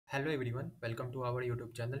Hello everyone, welcome to our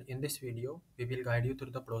YouTube channel. In this video, we will guide you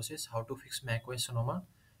through the process how to fix macOS Sonoma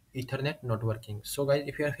Ethernet not working. So guys,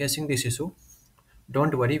 if you are facing this issue,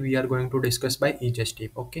 don't worry, we are going to discuss by each step,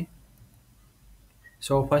 okay?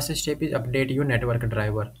 So first step is update your network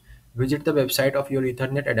driver. Visit the website of your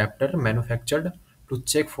Ethernet adapter manufactured to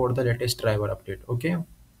check for the latest driver update, okay?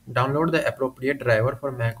 Download the appropriate driver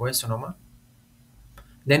for macOS Sonoma.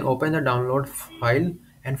 Then open the download file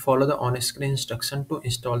and follow the on-screen instruction to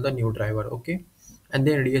install the new driver, okay? And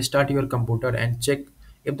then restart your computer and check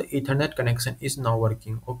if the Ethernet connection is now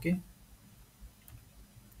working, okay?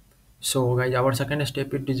 So guys, our second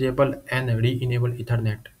step is disable and re-enable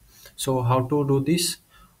Ethernet. So how to do this?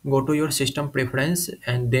 Go to your system preference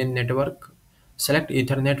and then network. Select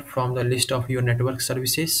Ethernet from the list of your network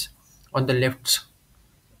services on the left,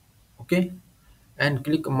 okay? And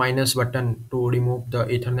click minus button to remove the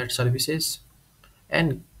Ethernet services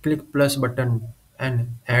and click plus button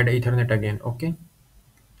and add Ethernet again, okay?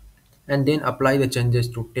 And then apply the changes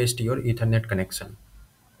to test your Ethernet connection,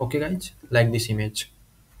 okay guys, like this image.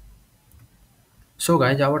 So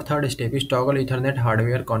guys, our third step is toggle Ethernet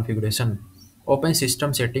hardware configuration. Open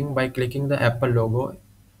system setting by clicking the Apple logo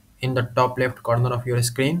in the top left corner of your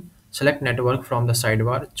screen. Select network from the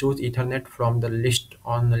sidebar, choose Ethernet from the list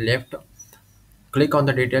on the left. Click on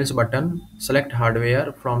the Details button, select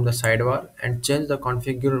Hardware from the sidebar and change the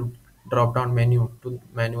Configure drop-down menu to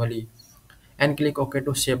Manually and click OK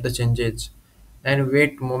to save the changes. And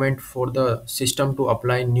wait a moment for the system to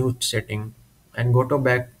apply new setting. And go to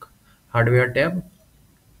Back Hardware tab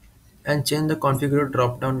and change the Configure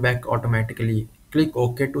drop-down back automatically. Click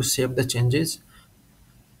OK to save the changes.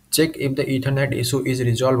 Check if the Ethernet issue is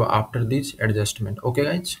resolved after this adjustment. Okay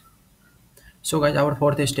guys. So guys, our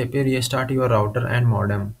fourth step is restart your router and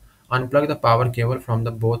modem. Unplug the power cable from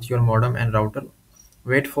the both your modem and router.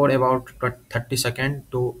 Wait for about 30 seconds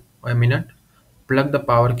to a minute. Plug the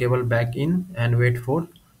power cable back in and wait for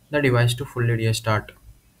the device to fully restart.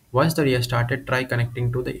 Once the restarted, try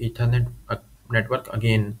connecting to the Ethernet network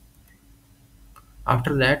again.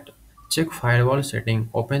 After that, check firewall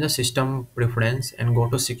setting. Open the system preference and go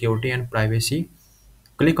to security and privacy.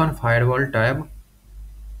 Click on firewall tab.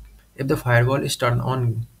 If the firewall is turned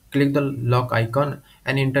on, click the lock icon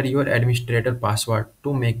and enter your administrator password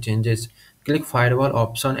to make changes. Click Firewall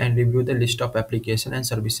option and review the list of applications and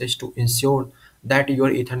services to ensure that your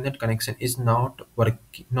Ethernet connection is not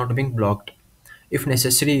being blocked. If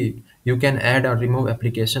necessary, you can add or remove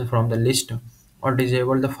application from the list or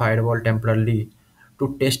disable the firewall temporarily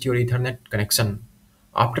to test your Ethernet connection.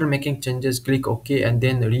 After making changes, click OK and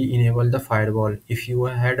then re-enable the firewall if you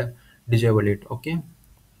had disabled it. Okay.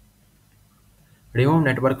 Remove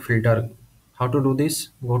network filter. How to do this?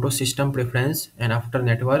 Go to system preference and after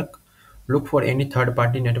network, look for any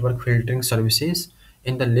third-party network filtering services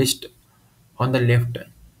in the list on the left.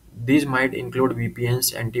 These might include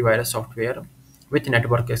VPNs, antivirus software with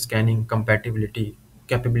network scanning compatibility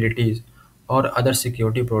capabilities or other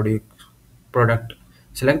security product.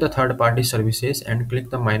 Select the third-party services and click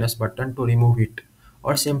the minus button to remove it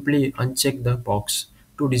or simply uncheck the box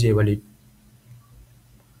to disable it.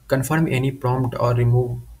 Confirm any prompt or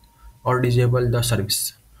remove or disable the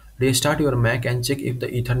service. Restart your Mac and check if the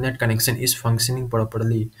Ethernet connection is functioning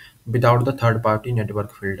properly without the third-party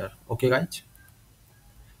network filter. Okay guys.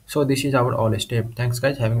 So this is our all step. Thanks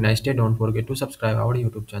guys. Having a nice day. Don't forget to subscribe our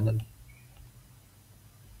YouTube channel.